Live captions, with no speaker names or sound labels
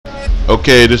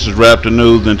Okay, this is Raptor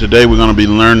News, and today we're going to be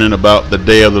learning about the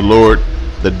day of the Lord,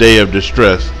 the day of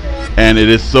distress. And it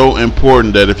is so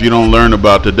important that if you don't learn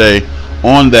about today,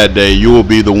 on that day you will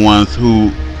be the ones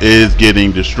who is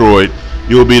getting destroyed.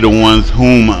 You will be the ones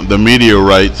whom the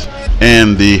meteorites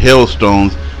and the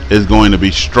hailstones is going to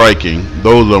be striking.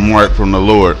 Those are marked from the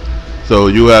Lord. So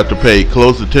you have to pay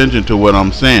close attention to what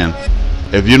I'm saying.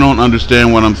 If you don't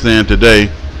understand what I'm saying today,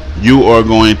 you are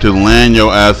going to land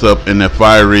your ass up in a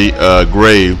fiery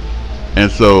grave. And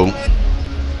so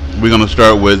we're going to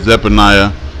start with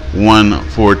Zephaniah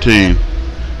 1:14.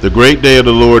 The great day of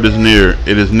the Lord is near,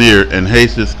 it is near, and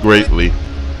hasteth greatly.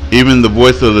 Even the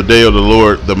voice of the day of the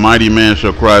Lord, the mighty man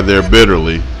shall cry there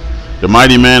bitterly. The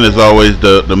mighty man is always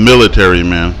the military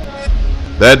man.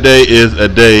 That day is a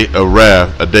day of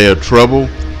wrath, a day of trouble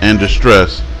and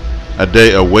distress, a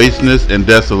day of wasteness and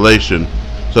desolation.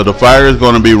 So the fire is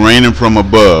going to be raining from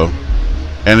above,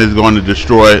 and it's going to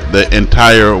destroy the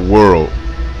entire world.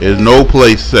 There's no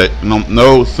place safe,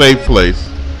 no safe place.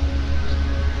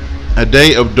 A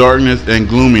day of darkness and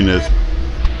gloominess,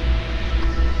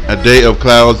 a day of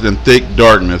clouds and thick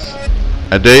darkness,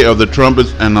 a day of the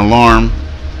trumpets and alarm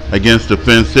against the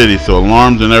fenced city. So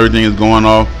alarms and everything is going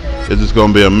off. It's just going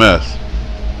to be a mess.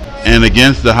 And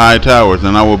against the high towers,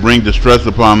 and I will bring distress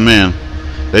upon men.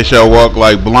 They shall walk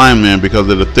like blind men because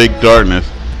of the thick darkness,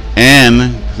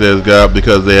 and, says God,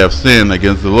 because they have sinned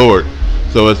against the Lord.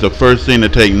 So it's the first thing to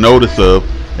take notice of,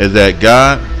 is that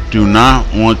God do not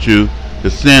want you to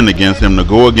sin against him, to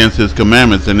go against his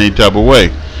commandments in any type of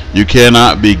way. You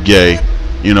cannot be gay,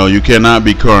 you cannot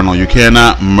be carnal, you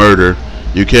cannot murder,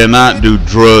 you cannot do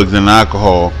drugs and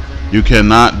alcohol, you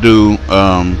cannot do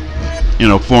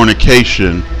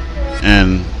fornication,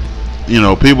 and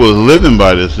people are living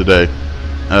by this today.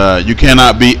 You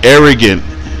cannot be arrogant.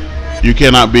 You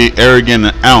cannot be arrogant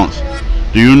an ounce.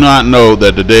 Do you not know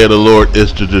that the day of the Lord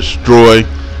is to destroy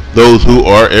those who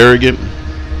are arrogant,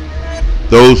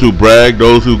 those who brag,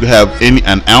 those who have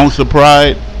an ounce of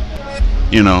pride?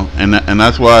 And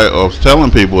that's why I was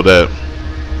telling people that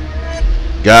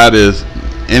God is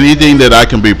anything that I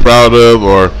can be proud of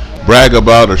or brag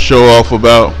about or show off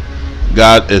about,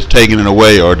 God is taking it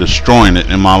away or destroying it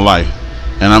in my life.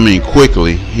 And I mean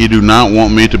quickly. He do not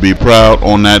want me to be proud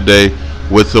on that day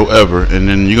whatsoever. And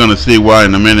then you're going to see why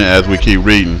in a minute as we keep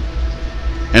reading.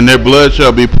 And their blood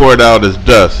shall be poured out as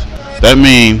dust. That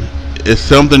means it's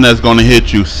something that's going to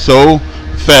hit you so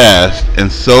fast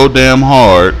and so damn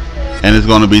hard, and it's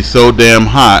going to be so damn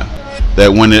hot that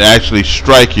when it actually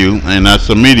strike you, and that's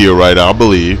a meteorite, I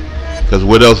believe, because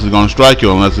what else is going to strike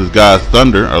you unless it's God's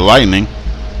thunder or lightning?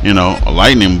 A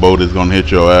lightning bolt is going to hit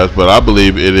your ass, but I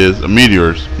believe it is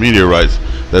meteorites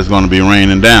that's going to be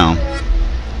raining down.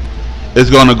 It's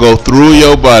going to go through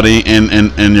your body,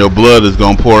 and your blood is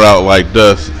going to pour out like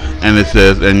dust. And it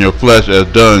says, and your flesh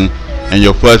as dung, and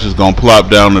your flesh is going to plop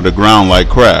down to the ground like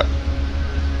crap.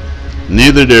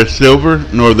 Neither their silver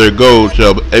nor their gold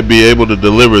shall be able to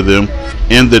deliver them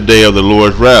in the day of the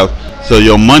Lord's wrath. So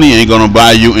your money ain't going to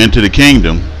buy you into the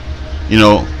kingdom.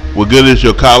 What good is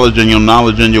your college and your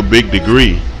knowledge and your big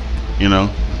degree,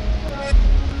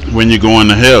 when you're going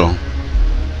to hell?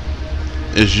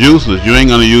 It's useless. You ain't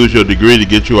going to use your degree to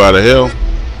get you out of hell.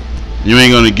 You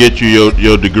ain't going to get you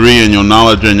your degree and your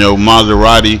knowledge and your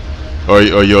Maserati or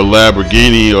your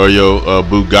Lamborghini or your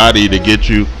Bugatti to get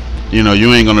you,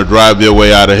 you ain't going to drive your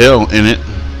way out of hell in it.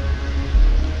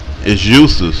 It's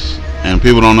useless. And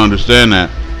people don't understand that.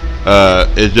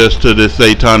 It's just to this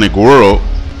satanic world,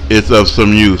 it's of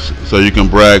some use, so you can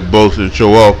brag, boast, and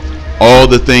show off all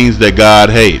the things that God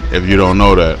hates. If you don't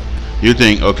know that, you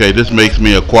think, okay, this makes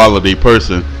me a quality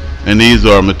person, and these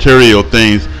are material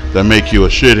things that make you a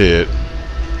shithead.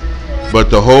 But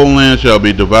the whole land shall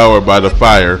be devoured by the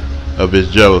fire of his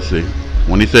jealousy.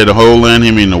 When he say the whole land,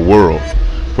 he mean the world.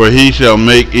 For he shall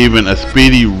make even a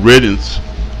speedy riddance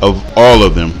of all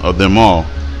of them all.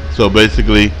 So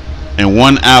basically, in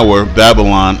 1 hour,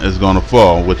 Babylon is going to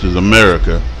fall, which is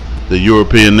America, the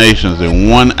European nations. In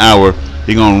 1 hour,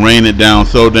 he's going to rain it down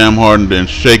so damn hard and then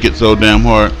shake it so damn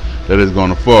hard that it's going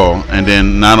to fall. And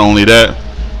then not only that,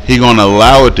 he's going to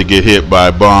allow it to get hit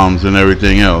by bombs and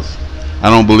everything else. I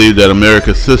don't believe that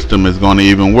America's system is going to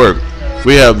even work.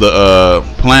 We have the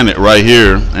planet right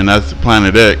here, and that's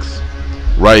Planet X,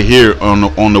 right here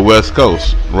on the West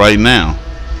Coast right now.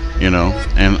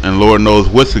 And Lord knows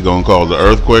what's it going to cause, the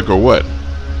earthquake or what.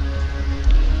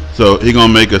 So he's going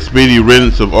to make a speedy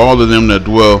riddance of all of them that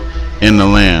dwell in the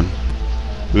land.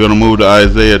 We're going to move to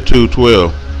Isaiah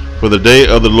 2:12. For the day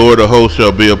of the Lord of hosts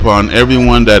shall be upon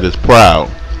everyone that is proud.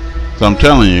 So I'm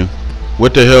telling you,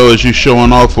 what the hell is you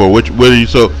showing off for? What are you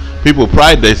so People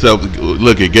pride themselves.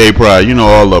 Look at gay pride. You know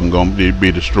all of them going to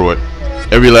be destroyed.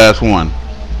 Every last one.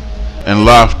 And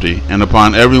lofty. And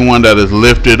upon everyone that is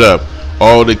lifted up.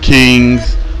 All the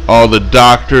kings, all the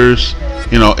doctors,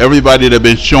 you know, everybody that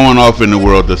been showing off in the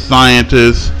world. The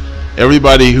scientists,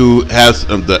 everybody who has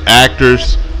the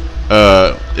actors,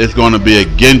 is going to be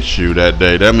against you that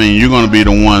day. That means you're going to be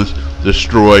the ones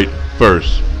destroyed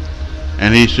first.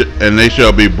 And they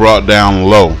shall be brought down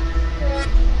low,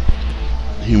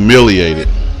 humiliated.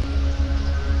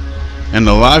 And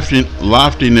the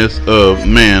loftiness of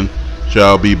man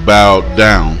shall be bowed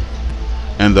down,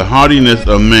 and the haughtiness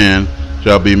of man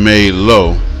shall be made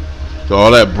low. So all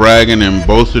that bragging and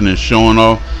boasting and showing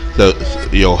off, so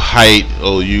your height,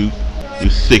 oh you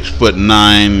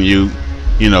 6'9",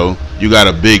 you know, you got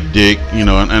a big dick, you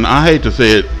know, and I hate to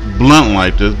say it blunt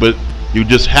like this, but you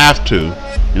just have to.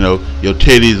 You know, your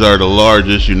titties are the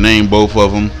largest. You name both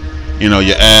of them. You know,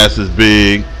 your ass is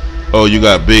big. Oh, you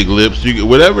got big lips.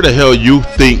 Whatever the hell you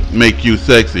think make you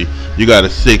sexy. You got a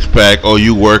 6-pack. Oh,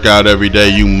 you work out every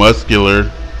day. You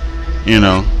muscular. You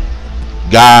know,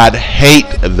 God hate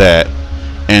that.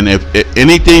 And if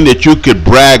anything that you could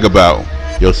brag about,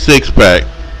 your 6-pack,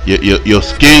 your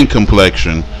skin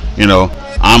complexion. You know,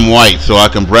 I'm white, so I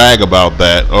can brag about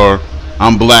that. Or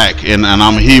I'm black and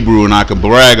I'm Hebrew and I can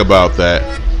brag about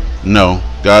that. No,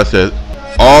 God says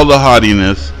all the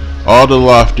haughtiness, all the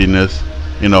loftiness,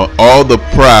 you know, all the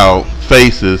proud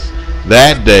faces,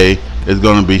 that day is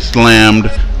going to be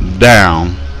slammed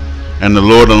down. And the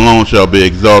Lord alone shall be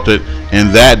exalted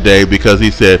in that day, because he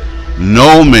said,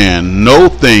 no man, no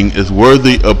thing is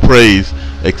worthy of praise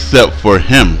except for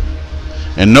him.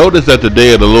 And notice that the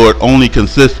day of the Lord only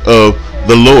consists of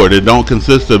the Lord. It don't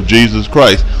consist of Jesus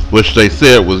Christ, which they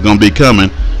said was going to be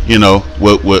coming, you know,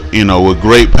 with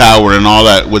great power and all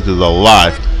that, which is a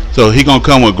lie. So he going to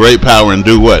come with great power and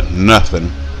do what?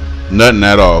 Nothing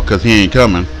at all, because he ain't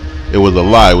coming. It was a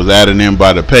lie. It was added in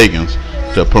by the pagans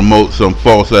to promote some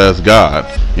false ass god,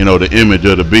 you know, the image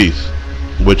of the beast,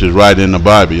 which is right in the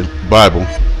Bible.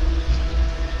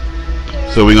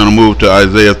 So we're going to move to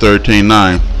Isaiah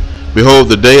 13:9. Behold,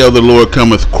 the day of the Lord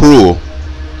cometh cruel.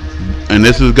 And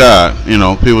this is God. You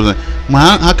know, people say,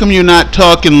 well, how come you're not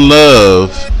talking love?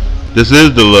 This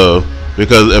is the love.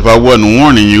 Because if I wasn't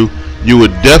warning you, you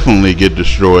would definitely get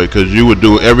destroyed, because you would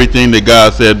do everything that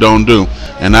God said don't do.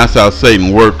 And that's how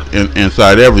Satan worked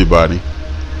inside everybody.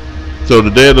 So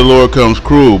the day of the Lord comes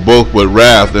cruel, both with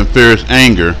wrath and fierce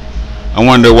anger. I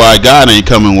wonder why God ain't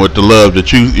coming with the love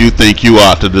that you think you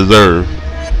ought to deserve.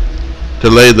 To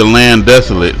lay the land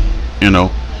desolate, you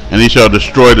know, and he shall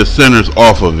destroy the sinners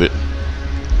off of it.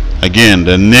 Again,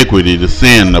 the iniquity, the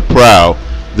sin, the proud.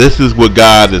 This is what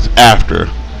God is after.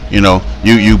 You know,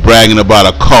 you bragging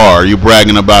about a car, you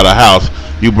bragging about a house,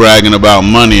 you bragging about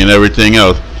money and everything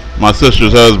else. My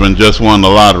sister's husband just won the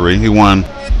lottery. He won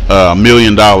 $1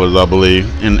 million, I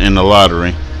believe, in the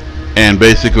lottery. And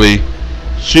basically,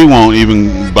 she won't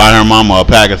even buy her mama a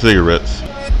pack of cigarettes.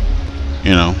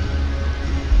 You know,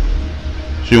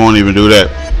 she won't even do that.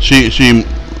 She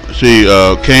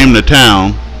came to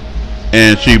town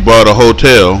and she bought a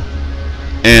hotel,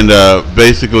 and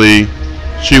basically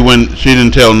she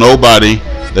didn't tell nobody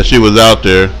that she was out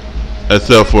there,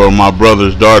 except for my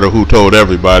brother's daughter, who told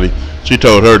everybody. She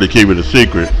told her to keep it a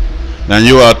secret. Now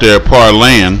you out there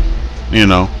parlaying, you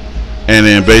know, and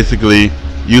then basically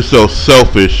you so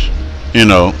selfish, you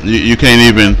know, you can't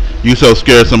even, you so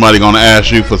scared somebody gonna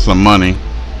ask you for some money.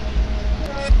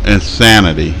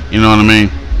 Insanity, you know what I mean?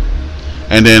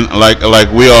 And then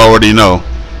like we already know,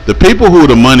 the people who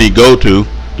the money go to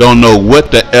don't know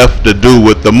what the F to do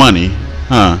with the money,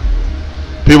 huh?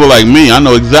 People like me, I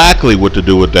know exactly what to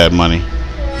do with that money,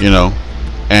 you know,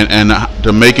 and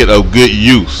to make it of good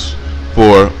use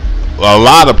for a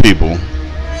lot of people,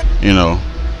 you know.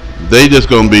 They just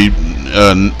gonna be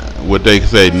what they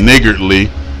say niggardly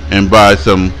and buy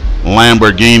some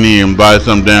Lamborghini and buy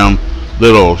some damn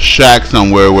little shack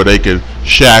somewhere where they could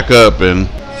shack up and,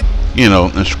 you know,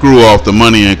 and screw off the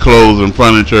money and clothes and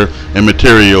furniture and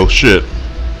material shit.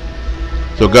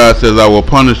 So God says, I will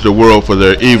punish the world for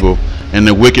their evil and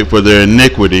the wicked for their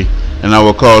iniquity, and I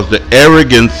will cause the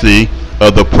arrogancy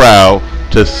of the proud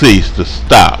to cease, to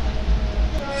stop.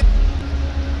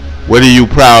 What are you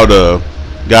proud of?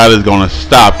 God is going to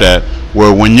stop that,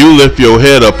 where when you lift your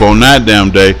head up on that damn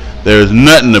day, there is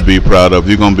nothing to be proud of.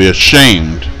 You're going to be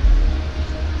ashamed.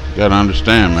 You got to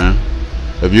understand, man.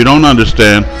 If you don't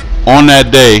understand, on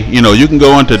that day, you know, you can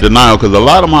go into denial, because a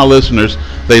lot of my listeners,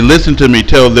 they listen to me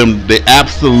tell them the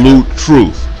absolute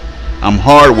truth. I'm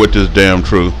hard with this damn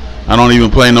truth. I don't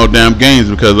even play no damn games,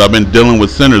 because I've been dealing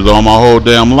with sinners all my whole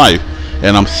damn life,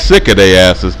 and I'm sick of their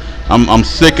asses I'm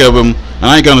sick of them, and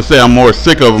I ain't gonna say I'm more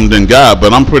sick of them than God,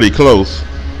 but I'm pretty close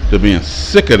to being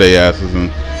sick of their asses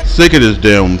and sick of this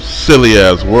damn silly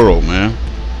ass world, man.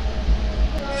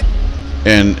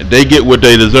 And they get what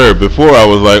they deserve. Before I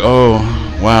was like, oh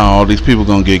wow, all these people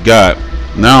gonna get God.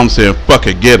 Now I'm saying fuck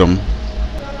it, get them.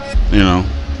 You know,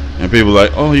 and people are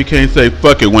like, oh, you can't say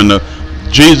fuck it when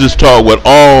Jesus taught with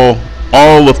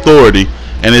all authority,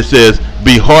 and it says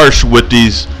be harsh with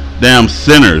these damn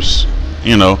sinners.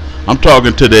 You know, I'm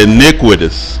talking to the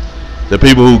iniquitous, the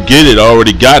people who get it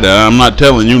already got it. I'm not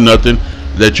telling you nothing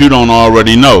that you don't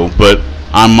already know, but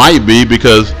I might be,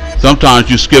 because sometimes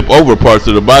you skip over parts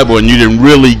of the Bible and you didn't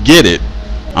really get it.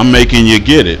 I'm making you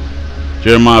get it.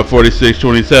 Jeremiah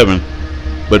 46:27.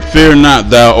 But fear not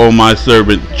thou, O my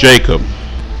servant Jacob.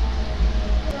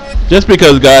 Just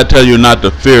because God tells you not to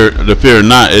fear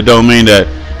not, it don't mean that,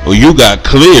 well, you got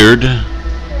cleared.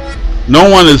 No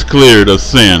one is cleared of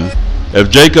sin. If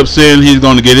Jacob sinned, he's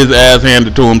going to get his ass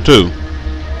handed to him too.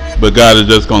 But God is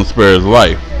just going to spare his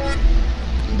life.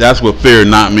 That's what fear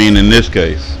not mean in this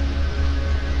case.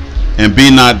 And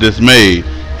be not dismayed.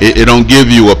 It don't give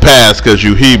you a pass because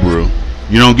you Hebrew.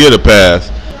 You don't get a pass.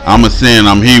 I'm a sin,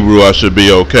 I'm Hebrew, I should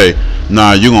be okay.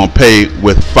 Nah, you're going to pay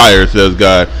with fire, says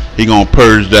God. He going to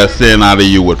purge that sin out of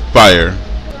you with fire.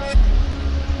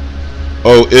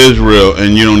 Oh, Israel,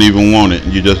 and you don't even want it.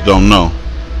 You just don't know.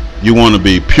 You want to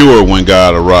be pure when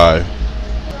God arrives.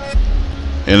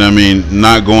 And I mean,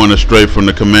 not going astray from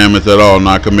the commandments at all.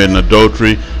 Not committing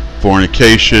adultery,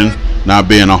 fornication, not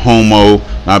being a homo,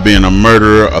 not being a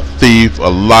murderer, a thief, a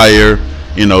liar.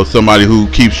 You know, somebody who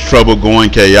keeps trouble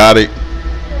going, chaotic.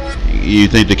 You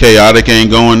think the chaotic ain't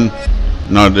going?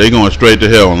 No, they going straight to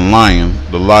hell and lying,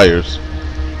 the liars.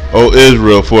 O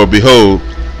Israel, for behold,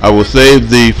 I will save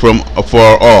thee from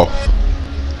afar off,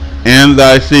 and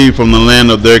thy seed from the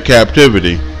land of their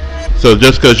captivity. So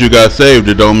just because you got saved,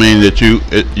 it don't mean that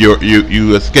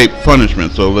you escape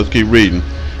punishment. So let's keep reading.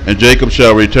 And Jacob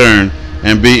shall return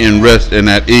and be in rest and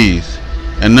at ease,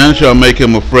 and none shall make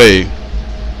him afraid.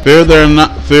 Fear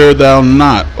thou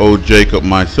not, O Jacob,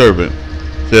 my servant,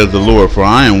 says the Lord, for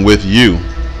I am with you.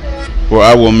 For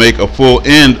I will make a full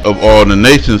end of all the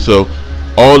nations. So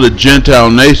all the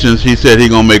Gentile nations, he said he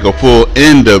going to make a full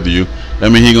end of you.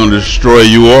 That means he going to destroy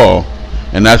you all.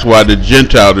 And that's why the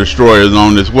Gentile destroyer is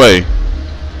on this way.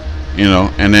 You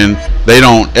know, and then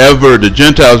the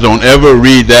Gentiles don't ever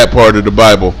read that part of the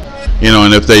Bible. You know,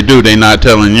 and if they do, they not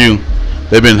telling you.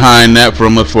 They've been hiding that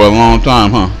from us for a long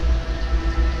time, huh?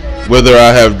 Whither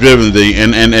I have driven thee,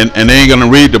 and they ain't gonna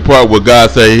read the part where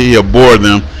God say he abhorred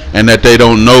them and that they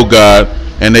don't know God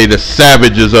and they the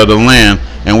savages of the land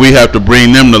and we have to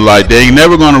bring them to light. They ain't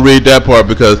never gonna read that part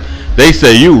because they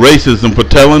say you racism for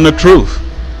telling the truth.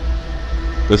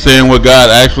 They're saying what God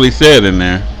actually said in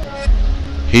there.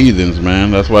 Heathens,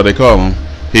 man. That's why they call them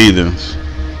heathens.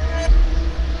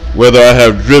 Whether I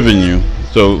have driven you,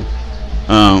 so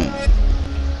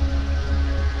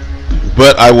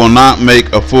but I will not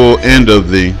make a full end of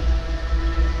thee,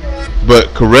 but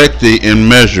correct thee in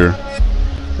measure.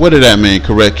 What did that mean,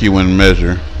 correct you in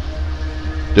measure?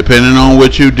 Depending on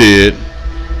what you did,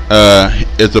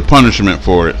 it's a punishment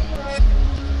for it.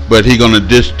 But he's going to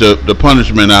dish the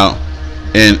punishment out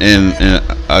in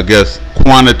I guess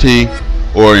quantity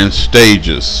or in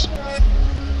stages.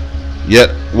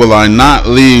 Yet will I not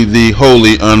leave thee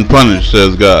wholly unpunished,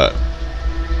 says God.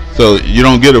 So you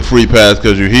don't get a free pass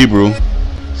because you're Hebrew.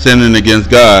 Sinning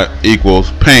against God equals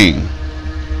pain.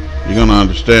 You're going to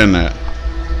understand that.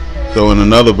 So in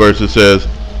another verse it says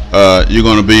you're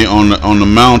going to be on the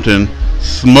mountain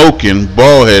smoking,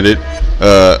 bald-headed,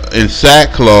 in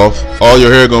sackcloth. All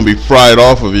your hair going to be fried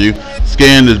off of you.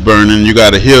 Skin is burning. You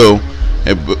got to heal,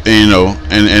 you know,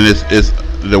 and it's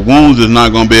the wounds is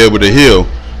not going to be able to heal.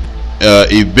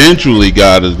 Eventually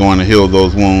God is going to heal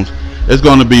those wounds. It's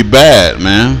going to be bad,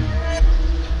 man.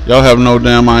 Y'all have no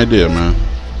damn idea, man.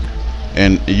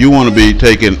 And you want to be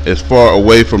taken as far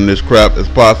away from this crap as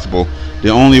possible. The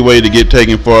only way to get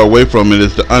taken far away from it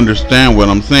is to understand what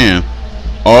I'm saying.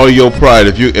 All your pride,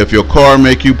 if your car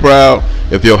make you proud,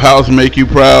 if your house make you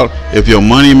proud, if your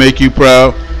money make you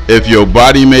proud, if your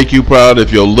body make you proud,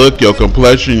 if your look, your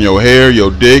complexion, your hair,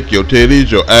 your dick, your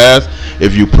titties, your ass,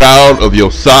 if you proud of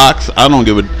your socks, I don't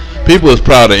give a... People is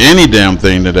proud of any damn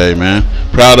thing today, man.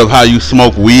 Proud of how you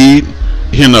smoke weed,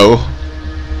 you know.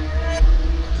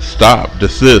 Stop,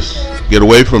 desist, get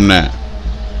away from that.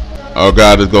 Or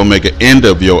God is going to make an end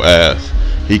of your ass.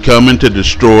 He coming to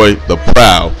destroy the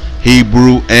proud,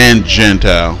 Hebrew and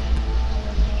Gentile.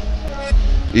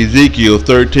 Ezekiel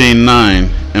 13:9.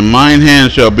 And mine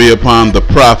hand shall be upon the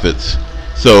prophets.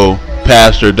 So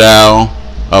Pastor Dow,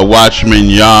 Watchman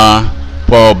Yah,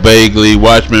 Paul Bagley,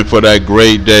 Watchman for that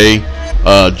great day,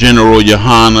 General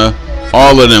Yohana,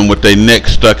 all of them with their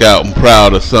necks stuck out and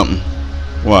proud of something.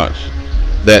 Watch.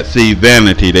 That see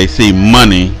vanity, they see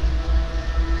money,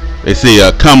 they see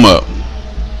a come up,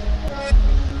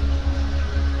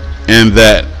 and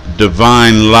that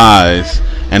divine lies,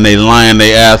 and they lying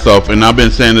their ass off. And I've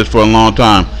been saying this for a long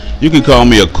time. You can call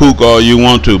me a kook all you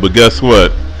want to, but guess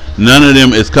what? None of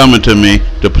them is coming to me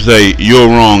to say you're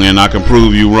wrong and I can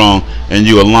prove you wrong and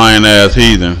you a lying ass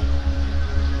heathen.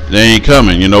 They ain't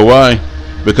coming. You know why?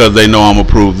 Because they know I'm gonna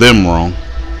prove them wrong.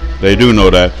 They do know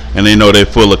that, and they know they're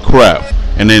full of crap,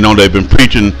 and they know they've been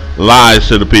preaching lies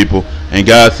to the people. And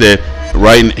God said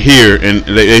right here, and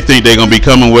they think they're gonna be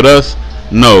coming with us.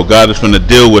 No, God is going to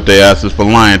deal with their asses for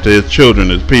lying to his children,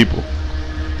 his people.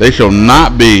 They shall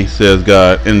not be, says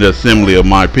God, in the assembly of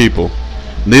my people.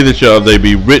 Neither shall they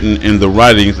be written in the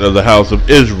writings of the house of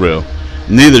Israel.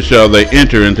 Neither shall they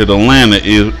enter into the land of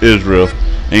Israel.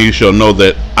 And you shall know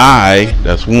that I,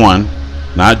 that's one,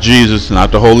 not Jesus,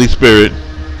 not the Holy Spirit,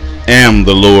 am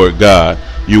the Lord God.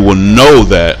 You will know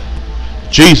that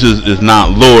Jesus is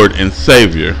not Lord and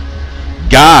Savior.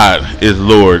 God is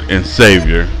Lord and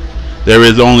Savior. There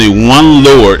is only one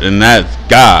Lord, and that's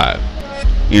God.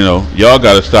 You know, y'all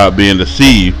got to stop being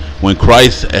deceived when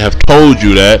Christ have told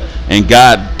you that, and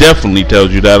God definitely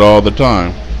tells you that all the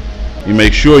time. You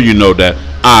make sure you know that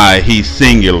he's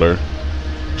singular.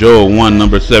 Joel 1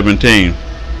 number 17.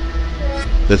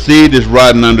 The seed is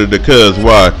rotting under the cuz.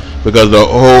 Why? Because the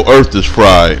whole earth is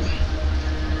fried.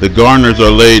 The garners are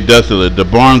laid desolate. The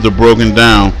barns are broken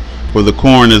down, for the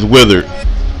corn is withered.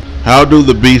 How do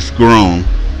the beasts groan?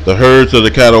 The herds of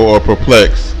the cattle are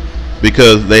perplexed,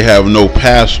 because they have no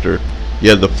pasture.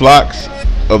 Yet the flocks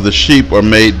of the sheep are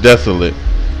made desolate.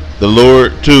 The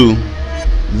Lord, to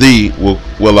thee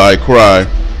will I cry,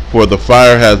 for the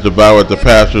fire has devoured the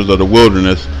pastures of the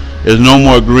wilderness. There is no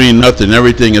more green, nothing.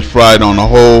 Everything is fried on the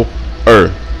whole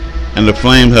earth, and the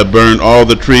flames have burned all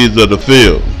the trees of the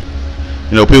field.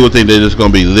 You know, people think they're just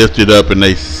going to be lifted up, and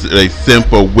they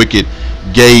sinful, wicked,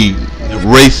 gay,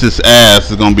 racist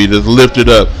ass is gonna be just lifted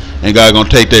up, and God gonna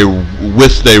take their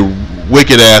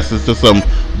wicked asses to some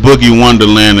boogie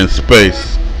wonderland in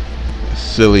space.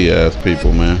 Silly ass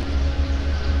people, man.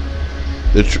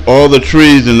 All the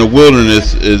trees in the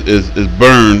wilderness is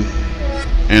burned,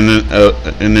 and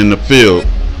in the field,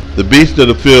 the beast of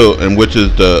the field, and which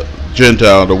is the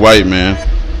Gentile, the white man,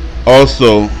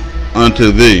 also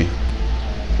unto thee.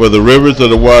 For the rivers of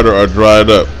the water are dried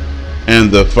up,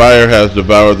 and the fire has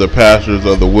devoured the pastures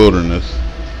of the wilderness.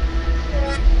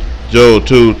 Joel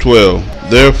 2:12.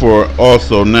 Therefore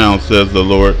also now, says the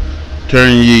Lord,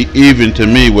 turn ye even to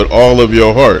me with all of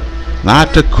your heart,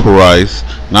 not to Christ,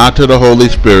 not to the Holy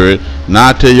Spirit,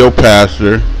 not to your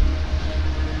pastor,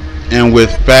 and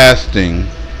with fasting,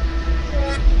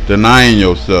 denying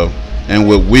yourself, and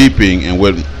with weeping, and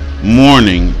with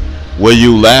mourning, will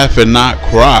you laugh and not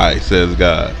cry, says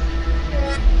God.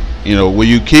 You know, will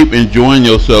you keep enjoying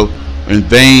yourself in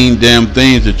vain damn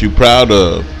things that you're proud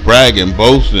of, bragging,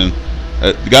 boasting?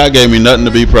 God gave me nothing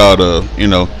to be proud of. You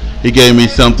know, he gave me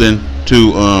something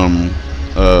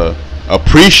to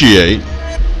appreciate,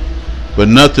 but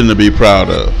nothing to be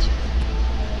proud of.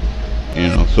 You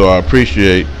know, so I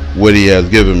appreciate what he has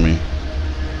given me.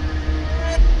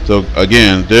 So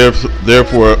again,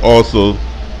 therefore also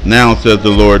now, says the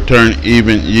Lord, turn ye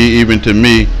even to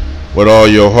me with all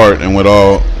your heart, and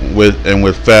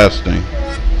with fasting,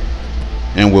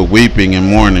 and with weeping and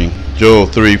mourning. Joel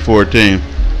 3:14.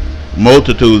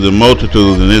 Multitudes and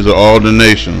multitudes, and these are all the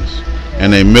nations,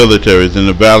 and their militaries in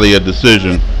the valley of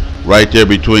decision, right there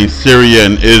between Syria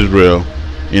and Israel.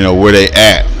 You know where they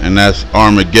at, and that's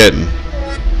Armageddon.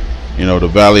 You know, the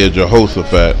valley of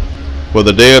Jehoshaphat. For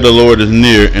the day of the Lord is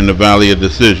near in the valley of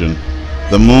decision.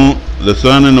 The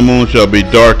sun and the moon shall be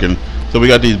darkened. So we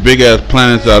got these big ass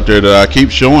planets out there that I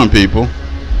keep showing people.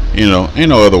 You know, ain't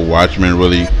no other watchmen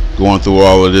really going through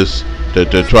all of this to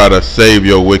try to save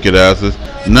your wicked asses.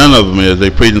 None of them is. They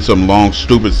preaching some long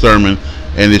stupid sermon,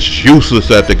 and it's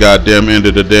useless at the goddamn end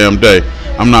of the damn day.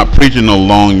 I'm not preaching no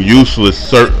long useless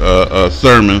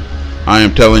sermon. I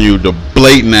am telling you the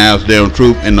blatant ass damn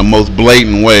truth in the most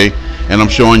blatant way, and I'm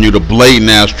showing you the blatant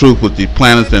ass truth with these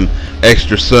planets and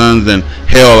extra suns and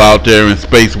hell out there in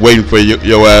space waiting for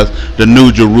your ass. The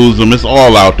New Jerusalem, it's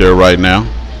all out there right now.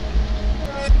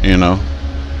 You know,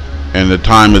 and the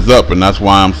time is up, and that's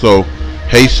why I'm so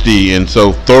hasty and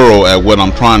so thorough at what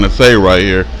I'm trying to say right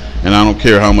here. And I don't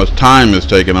care how much time it's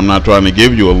taking. I'm not trying to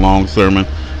give you a long sermon,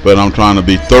 but I'm trying to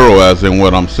be thorough as in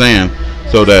what I'm saying,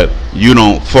 so that you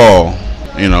don't fall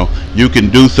You know, you can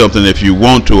do something if you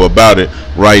want to about it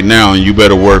right now, and you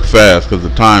better work fast because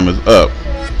the time is up.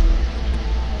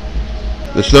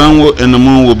 The sun and the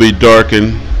moon will be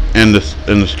darkened, and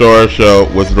the stars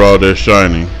shall withdraw their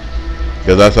shining.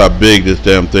 Because that's how big this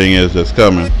damn thing is that's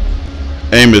coming.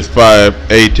 Amos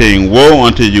 5:18. Woe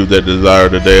unto you that desire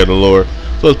the day of the Lord.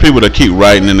 So it's people that keep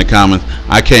writing in the comments,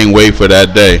 I can't wait for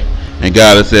that day. And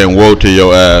God is saying, woe to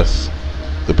your ass.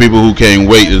 The people who can't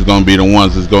wait is going to be the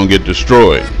ones that's going to get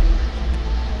destroyed.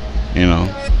 You know,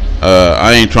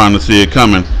 I ain't trying to see it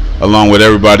coming along with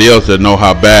everybody else that know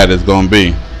how bad it's going to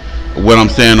be. What I'm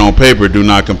saying on paper, do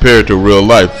not compare it to real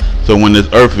life. So when this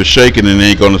earth is shaking, and it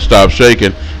ain't going to stop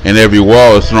shaking, and every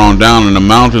wall is thrown down, and the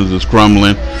mountains is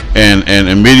crumbling,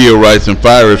 and meteorites and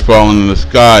fire is falling in the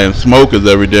sky, and smoke is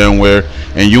every damn where,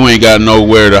 and you ain't got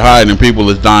nowhere to hide, and people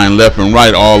is dying left and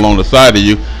right all on the side of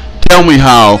you. Tell me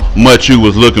how much you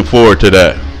was looking forward to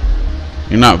that.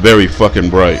 You're not very fucking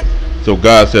bright. So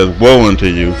God says, woe unto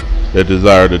you that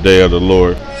desire the day of the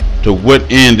Lord. To what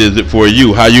end is it for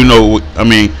you? How you know,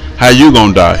 how you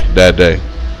gonna die that day?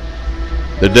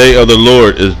 The day of the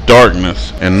Lord is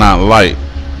darkness and not light.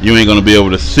 You ain't gonna be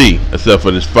able to see except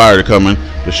for this fire coming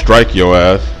to strike your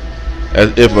ass.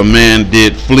 As if a man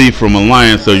did flee from a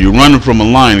lion. So you running from a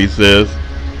lion, he says,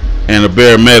 and a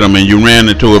bear met him, and you ran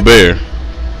into a bear.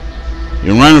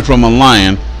 You're running from a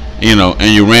lion,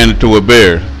 and you ran into a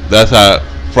bear. That's how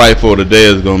frightful the day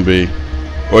is gonna be.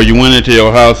 Or you went into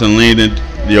your house and leaned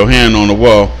your hand on the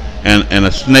wall, and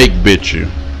a snake bit you.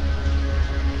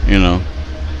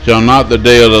 Shall not the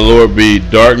day of the Lord be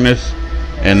darkness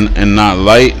and not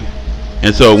light?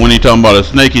 And so when he talking about a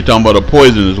snake, he talking about a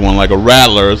poisonous one, like a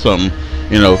rattler or something.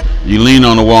 You lean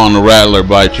on the wall and the rattler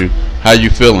bites you. How you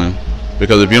feeling?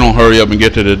 Because if you don't hurry up and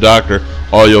get to the doctor,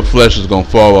 all your flesh is going to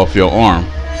fall off your arm.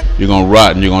 You're going to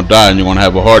rot, and you're going to die, and you're going to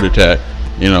have a heart attack.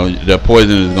 That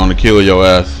poison is going to kill your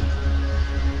ass.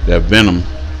 That venom.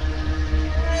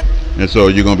 And so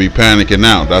you're going to be panicking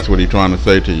out. That's what he's trying to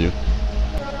say to you.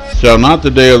 Shall not the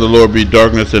day of the Lord be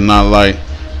darkness and not light,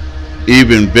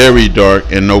 even very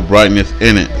dark and no brightness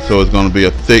in it? So it's going to be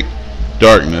a thick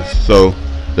darkness. So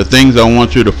the things I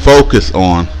want you to focus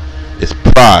on is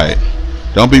pride.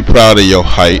 Don't be proud of your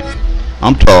height.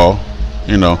 I'm tall.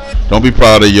 Don't be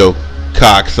proud of your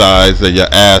cock size or your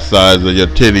ass size or your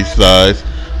titty size.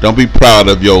 Don't be proud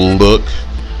of your look.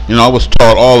 I was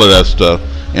taught all of that stuff,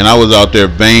 and I was out there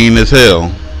vain as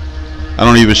hell. I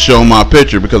don't even show my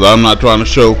picture because I'm not trying to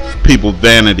show people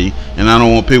vanity, and I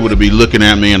don't want people to be looking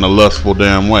at me in a lustful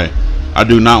damn way. I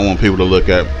do not want people to look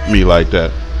at me like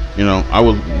that. I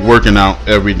was working out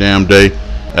every damn day,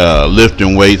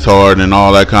 lifting weights hard and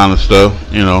all that kind of stuff,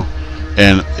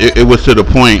 and it was to the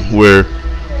point where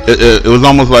it was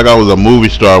almost like I was a movie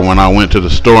star when I went to the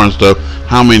store and stuff.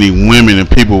 How many women and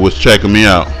people was checking me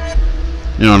out?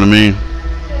 You know what I mean?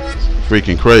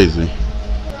 Freaking crazy.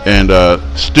 And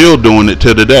still doing it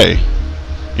to today.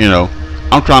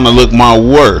 I'm trying to look my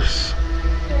worst.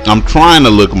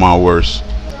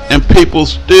 And people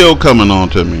still coming on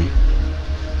to me.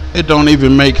 It don't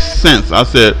even make sense. I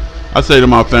say to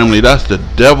my family, that's the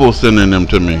devil sending them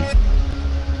to me.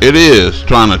 It is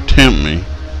trying to tempt me.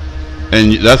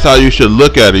 And that's how you should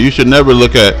look at it. You should never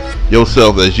look at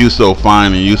yourself as you so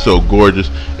fine and you so gorgeous.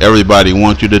 Everybody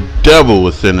wants you. The devil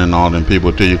was sending all them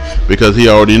people to you because he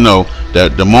already know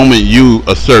that the moment you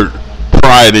assert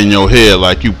pride in your head,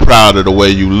 like you proud of the way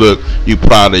you look, you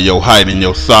proud of your height and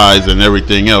your size and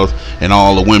everything else, and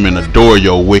all the women adore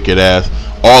your wicked ass,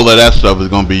 all of that stuff is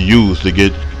going to be used to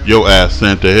get your ass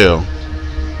sent to hell.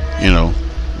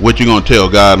 What you going to tell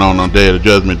God on the day of the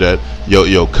judgment? That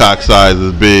your cock size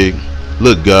is big?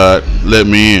 Look, God, let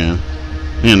me in.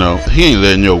 He ain't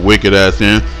letting your wicked ass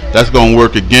in. That's going to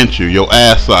work against you. Your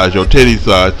ass size, your titty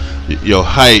size, your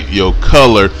height, your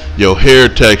color, your hair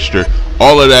texture,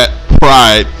 all of that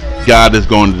pride, God is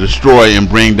going to destroy and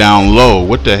bring down low.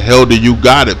 What the hell do you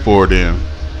got it for then?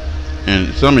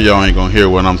 And some of y'all ain't going to hear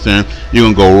what I'm saying. You're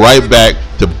going to go right back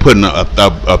to putting a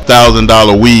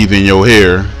 $1,000 weave in your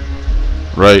hair.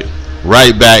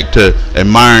 Right back to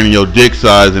admiring your dick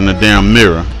size in the damn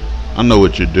mirror. I know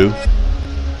what you do.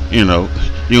 You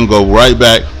can go right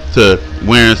back to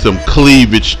wearing some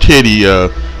cleavage titty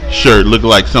shirt, look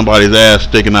like somebody's ass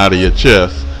sticking out of your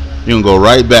chest. You can go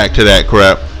right back to that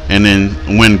crap, and then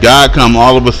when God come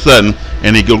all of a sudden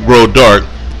and he grow dark,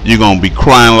 you're gonna be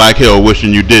crying like hell,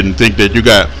 wishing you didn't. Think that you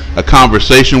got a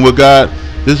conversation with God.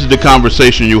 This is the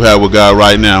conversation you have with God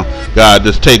right now. God,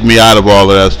 just take me out of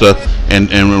all of that stuff and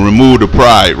remove the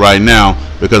pride right now,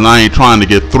 because I ain't trying to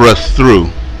get thrust through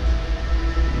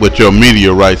with your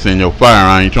meteorites and your fire.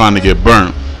 I ain't trying to get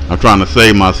burnt. I'm trying to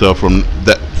save myself from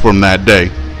from that day.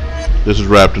 This is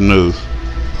Raptor News.